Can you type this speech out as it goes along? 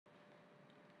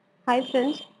Hi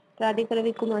friends, Radhika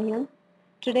Ravi Kumar here.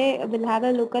 Today we'll have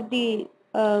a look at the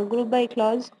group by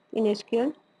clause in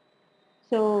SQL.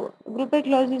 So group by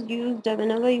clause is used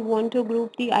whenever you want to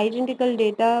group the identical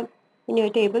data in your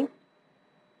table.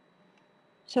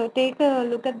 So take a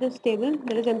look at this table,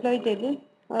 that is employee table.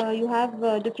 You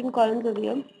have different columns over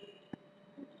here.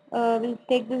 We'll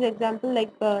take this example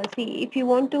like see if you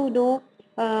want to know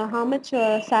how much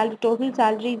total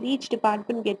salaries each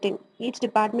department getting, each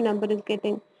department number is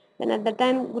getting, then at that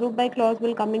time group by clause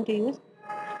will come into use.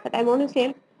 But I want to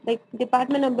say like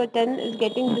department number 10 is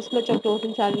getting this much of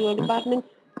total salary or department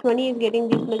 20 is getting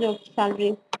this much of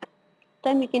salary,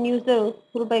 then we can use the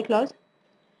group by clause.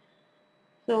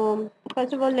 So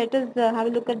first of all let us have a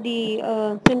look at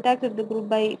the syntax of the group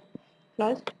by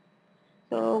clause.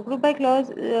 So group by clause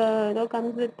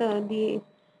comes with the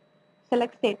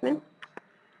select statement.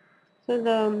 So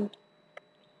the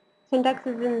syntax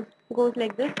goes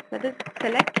like this, that is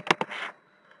select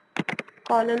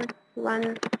column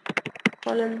 1,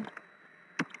 column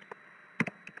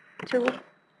 2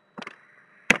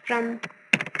 from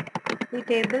the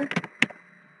table.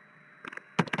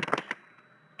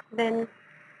 Then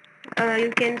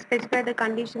you can specify the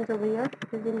conditions over here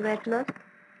using where clause.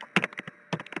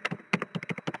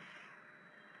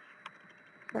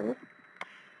 Sorry.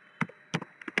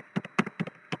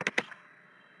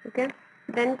 Okay.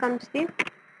 Then comes the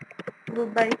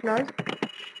group by clause.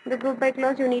 The group by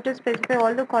clause you need to specify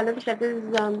all the columns that is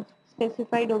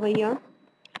specified over here.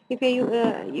 If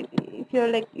you're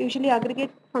like usually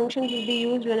aggregate functions will be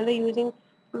used whenever using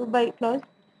group by clause.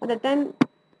 At the time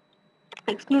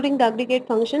excluding the aggregate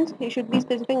functions, you should be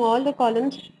specifying all the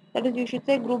columns. That is, you should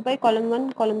say group by column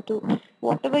 1, column 2.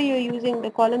 Whatever you're using,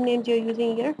 the column names you're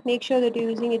using here, make sure that you're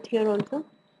using it here also.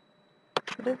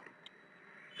 Okay.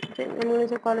 I'm going to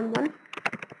say column 1,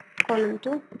 column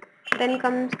 2. Then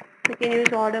comes, you can use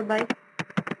order by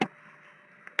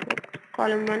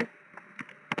column 1,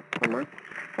 comma,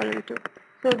 column 2.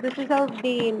 So this is how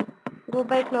the group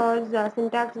by clause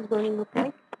syntax is going to look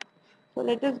like. So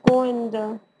let us go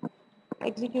and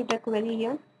execute a query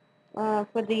here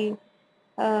for the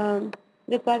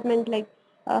requirement like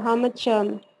how much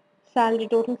salary,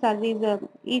 total salary is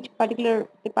each particular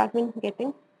department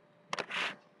getting.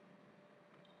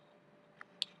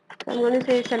 So I'm going to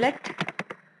say select.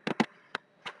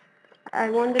 I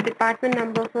want the department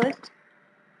number first,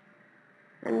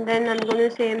 and then I'm going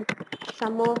to say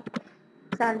sum of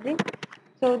salary.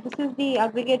 So this is the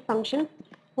aggregate function.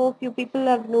 Hope you people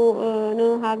have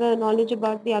have a knowledge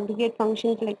about the aggregate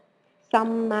functions like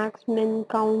sum, max, min,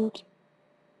 count.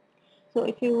 So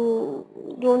if you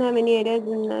don't have any ideas,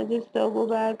 then just go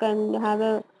back and have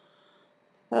a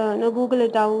Google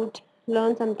it out,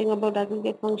 learn something about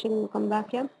aggregate function, and come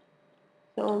back here.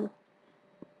 So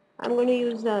I'm going to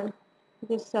use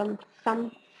this sum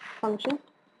function.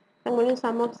 I'm going to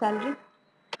sum of salary,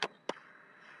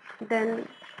 then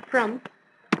from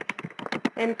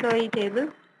employee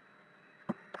table,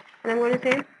 and I'm going to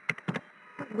say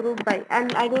group by.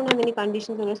 And I don't have any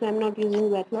conditions over, so I'm not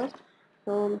using where clause.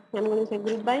 So I'm going to say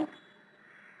group by.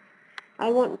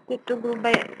 I want it to group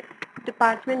by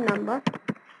department number.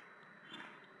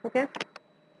 Okay.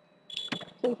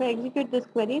 So if I execute this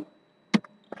query,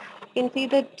 you can see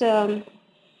that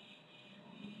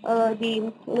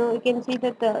you can see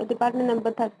that department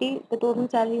number 30, the total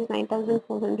salary is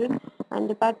 9,400, and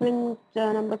department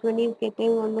number 20 is getting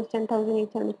almost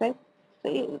 10,875.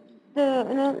 So the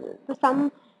the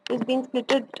sum is being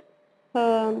splitted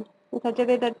in such a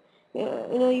way that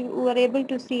you are able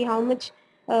to see how much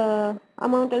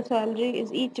amount of salary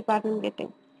is each department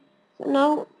getting. So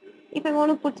now, if I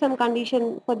want to put some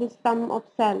condition for this sum of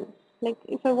cell, like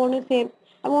if I want to say,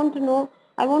 I want to know,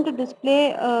 I want to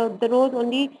display the rows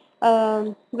only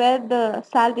where the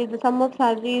salary, the sum of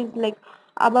salary is like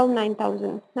above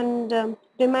 9,000, and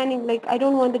remaining like I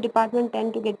don't want the department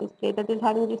 10 to get displayed, that is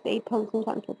having just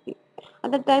 8,150.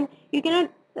 At that time, you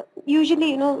cannot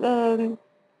usually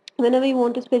whenever you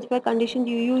want to specify conditions,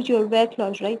 you use your where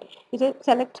clause, right? You say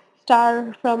select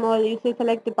star from, or you say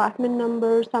select department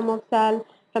number, sum of sal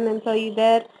from employee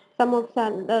there, sum of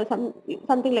sal,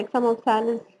 something like sum of sal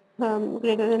is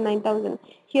greater than 9,000.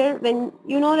 Here, when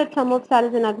you know that sum of sal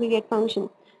is an aggregate function,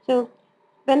 so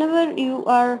whenever you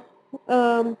are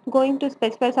going to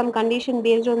specify some condition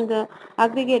based on the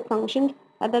aggregate function,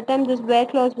 at that time this where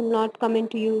clause will not come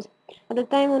into use. At the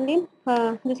time only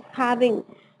this having,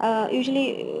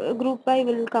 usually group by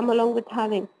will come along with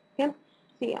having. Okay,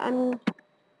 see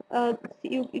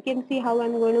you can see how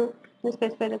I'm going to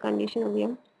specify the condition over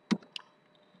here.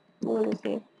 I'm going to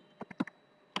say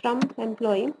from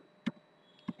employee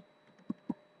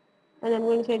and I'm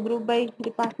going to say group by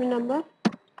department number.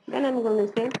 Then I'm going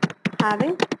to say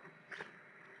having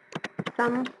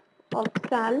sum of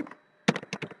sal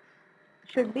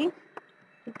should be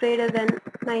greater than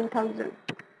 9,000.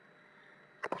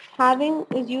 Having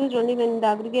is used only when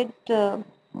the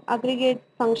aggregate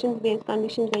functions based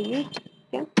conditions are used.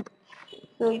 Okay,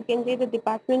 so you can say the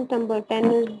department number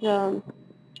 10 is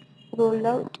rolled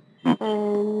out,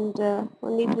 and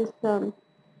only this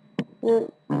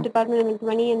department number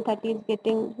 20 and 30 is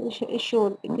getting is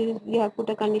showed because we have put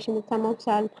a condition that sum of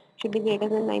sal should be greater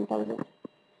than 9,000.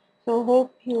 So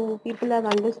hope you people have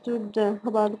understood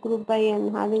about group by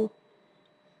and having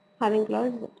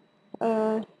clause.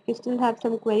 If you still have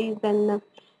some queries, then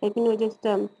let me know. Just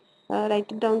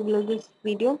write it down below this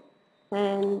video,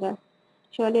 and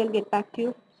surely I'll get back to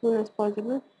you soon as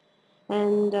possible.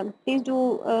 And please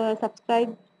do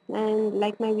subscribe and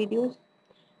like my videos.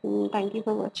 And thank you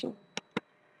for watching.